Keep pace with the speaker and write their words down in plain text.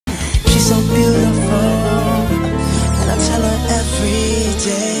she's so beautiful, and I tell her every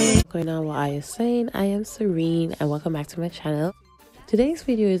day. What's going on with IamSarine? I am Serene and welcome back to my channel. Today's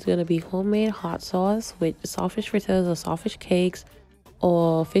video is going to be homemade hot sauce with saltfish fritters or saltfish cakes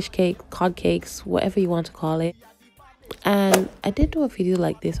or fish cake, cod cakes, whatever you want to call it. And I did do a video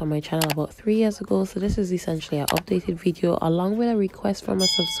like this on my channel about 3 years ago, so this is essentially an updated video along with a request from a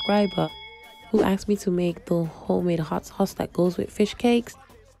subscriber who asked me to make the homemade hot sauce that goes with fish cakes.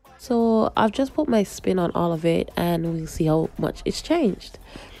 So I've just put my spin on all of it and we'll see how much it's changed.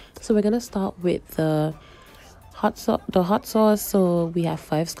 So we're gonna start with the hot sauce. So we have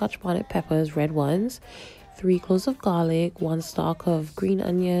 5 scotch bonnet peppers, red ones, 3 cloves of garlic, 1 stalk of green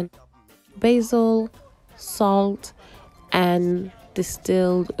onion, basil, salt, and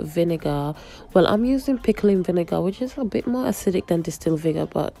distilled vinegar. Well, I'm using pickling vinegar, which is a bit more acidic than distilled vinegar,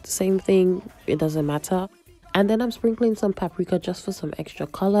 but same thing, it doesn't matter. And then I'm sprinkling some paprika just for some extra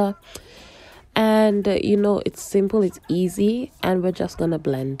color. And you know, it's simple, it's easy, and we're just gonna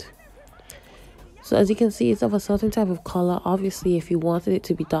blend. So as you can see, it's of a certain type of color. Obviously, if you wanted it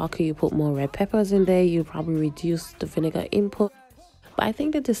to be darker, you put more red peppers in there, you probably reduce the vinegar input. But I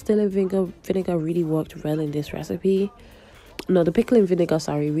think the distilled vinegar really worked well in this recipe. No, the pickling vinegar,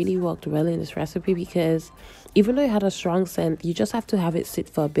 sorry, really worked well in this recipe because even though it had a strong scent, you just have to have it sit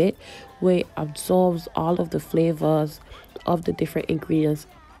for a bit where it absorbs all of the flavors of the different ingredients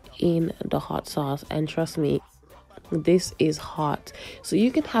in the hot sauce. And trust me, this is hot. So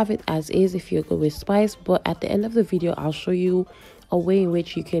you can have it as is if you're good with spice, but at the end of the video, I'll show you a way in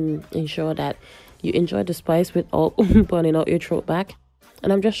which you can ensure that you enjoy the spice without burning out your throat back.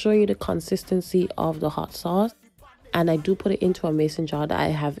 And I'm just showing you the consistency of the hot sauce. And I do put it into a mason jar that I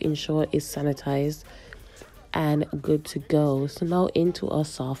have ensured is sanitized and good to go. So now into our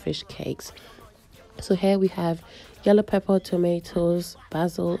saltfish cakes. So here we have yellow pepper, tomatoes,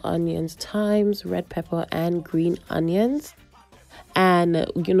 basil, onions, thyme, red pepper, and green onions.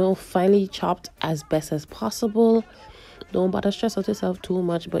 And, you know, finely chopped as best as possible. Don't bother stress out yourself too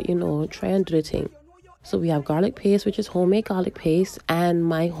much, but, you know, try and do the thing. So we have garlic paste, which is homemade garlic paste, and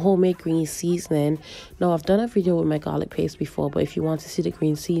my homemade green seasoning. Now, I've done a video with my garlic paste before, but if you want to see the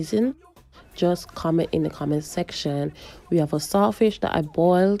green season, just comment in the comment section. We have a saltfish that I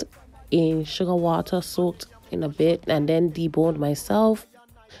boiled in sugar water, soaked in a bit, and then deboned myself.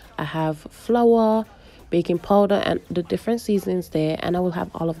 I have flour, baking powder, and the different seasonings there, and I will have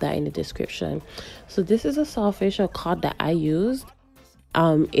all of that in the description. So this is a saltfish or cod that I used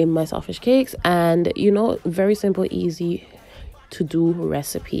in my saltfish cakes, and you know, very simple, easy to do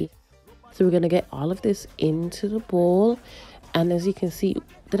recipe. So we're gonna get all of this into the bowl, and as you can see,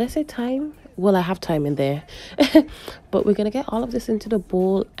 did I say thyme? Well, I have thyme in there. But we're gonna get all of this into the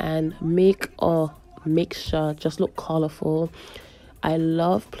bowl and make a mixture just look colorful. I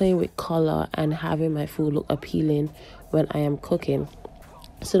love playing with color and having my food look appealing when I am cooking.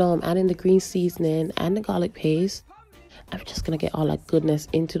 So now I'm adding the green seasoning and the garlic paste. I'm just gonna get all that goodness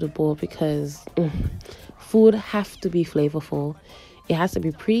into the bowl because food has to be flavorful. It has to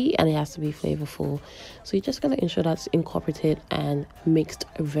be pretty and it has to be flavorful. So you're just gonna ensure that's incorporated and mixed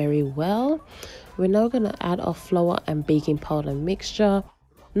very well. We're now gonna add our flour and baking powder mixture.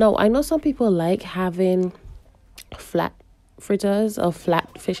 Now, I know some people like having flat fritters or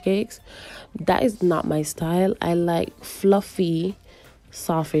flat fish cakes. That is not my style. I like fluffy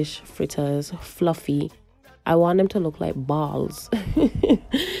saltfish fritters, fluffy. I want them to look like balls.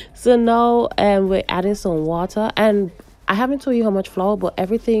 So now we're adding some water, and I haven't told you how much flour, but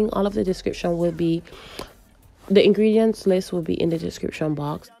everything, all of the description will be, the ingredients list will be in the description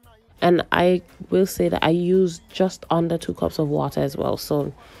box. And I will say that I use just under 2 cups of water as well.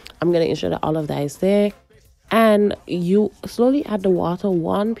 So I'm going to ensure that all of that is there. And you slowly add the water,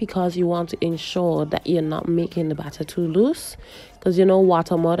 one, because you want to ensure that you're not making the batter too loose. Because you know,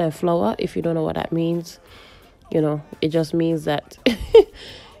 water more than flour, if you don't know what that means, you know, it just means that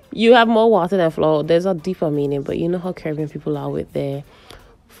you have more water than flour. There's a deeper meaning, but you know how Caribbean people are with their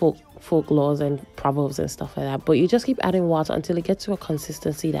folklores and proverbs and stuff like that. But you just keep adding water until it gets to a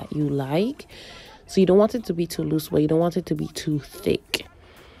consistency that you like. So you don't want it to be too loose, but you don't want it to be too thick.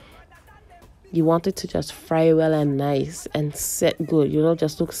 You want it to just fry well and nice and set good, you know,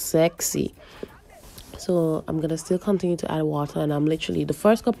 just look sexy. So I'm gonna still continue to add water, and I'm literally, the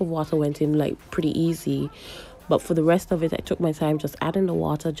first cup of water went in like pretty easy, but for the rest of it I took my time just adding the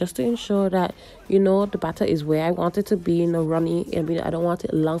water just to ensure that, you know, the batter is where I want it to be, no runny. I mean, I don't want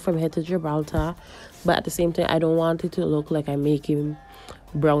it long from head to Gibraltar, but at the same time I don't want it to look like I'm making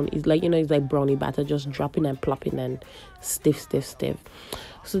brownie. It's like, you know, it's like brownie batter, just dropping and plopping and stiff.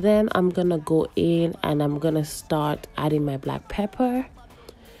 So then I'm gonna go in and I'm gonna start adding my black pepper,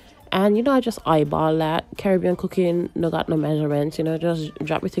 And you know, I just eyeball that. Caribbean cooking, no got no measurements, you know, just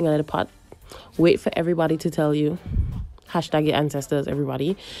drop everything in the pot. Wait for everybody to tell you. Hashtag your ancestors,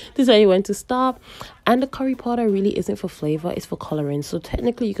 everybody. To tell you when to stop. And the curry powder really isn't for flavor, it's for coloring. So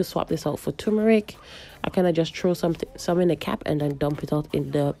technically you could swap this out for turmeric. I kind of just throw some in the cap and then dump it out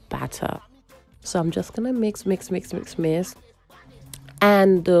in the batter. So I'm just gonna mix.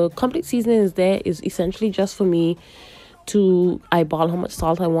 And the complete seasoning is there is essentially just for me to eyeball how much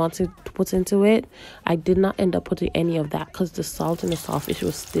salt I wanted to put into it. I did not end up putting any of that because the salt in the saltfish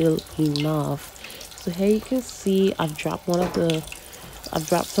was still enough. So here you can see I've dropped some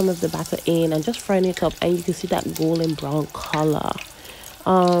of the batter in and just frying it up, and you can see that golden brown color.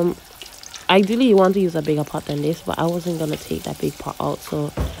 Ideally you want to use a bigger pot than this, but I wasn't gonna take that big pot out,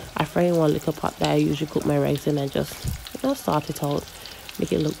 so I fry in one little pot that I usually cook my rice in and just, you know, sort it out,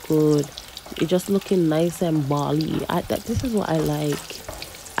 make it look good. It's just looking nice and bally. This is what I like.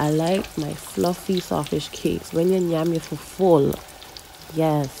 I like my fluffy saltfish cakes when you yam you for full.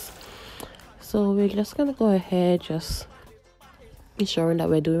 Yes. So we're just gonna go ahead, just ensuring that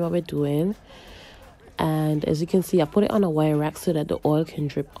we're doing what we're doing. And as you can see, I put it on a wire rack so that the oil can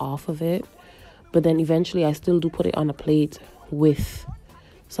drip off of it. But then eventually I still do put it on a plate with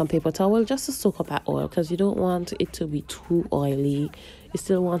some paper towel just to soak up that oil, because you don't want it to be too oily. You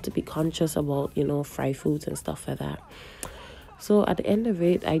still want to be conscious about, you know, fried foods and stuff like that. So at the end of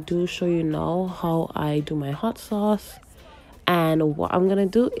it, I do show you now how I do my hot sauce. And what I'm gonna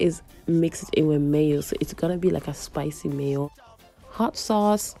do is mix it in with mayo, so it's gonna be like a spicy mayo hot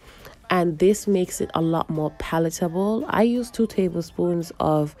sauce, and this makes it a lot more palatable. I use 2 tablespoons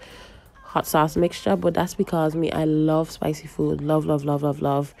of hot sauce mixture, but that's because I love spicy food, love.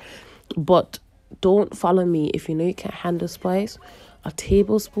 But don't follow me if you know you can't handle spice. A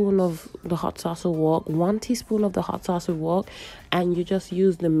tablespoon of the hot sauce will work, 1 teaspoon of the hot sauce will work, and you just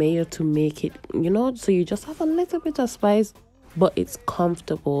use the mayo to make it, you know, so you just have a little bit of spice, but it's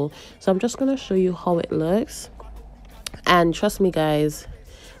comfortable. So I'm just gonna show you how it looks, and trust me guys,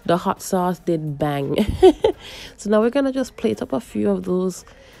 the hot sauce did bang. So now we're gonna just plate up a few of those,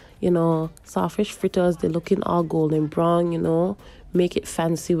 you know, saltfish fritters. They're looking all golden brown, you know, make it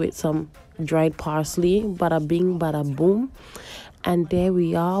fancy with some dried parsley. Bada bing, bada boom. And there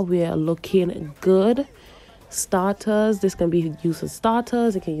we are, we're looking good. Starters, this can be used for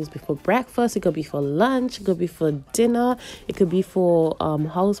starters, it can be used for breakfast, it could be for lunch, it could be for dinner, it could be for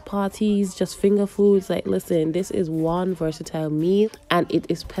house parties, just finger foods. Like, listen, this is one versatile meal and it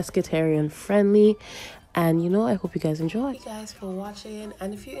is pescatarian friendly. And you know, I hope you guys enjoy. Thank you guys for watching,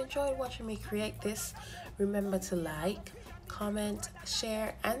 and if you enjoyed watching me create this, remember to like, comment,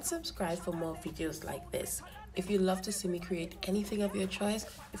 share and subscribe for more videos like this. If you'd love to see me create anything of your choice,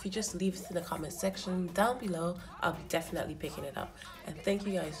 if you just leave it in the comment section down below, I'll be definitely picking it up. And thank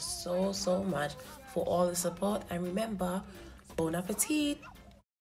you guys so much for all the support, and remember, bon appetit.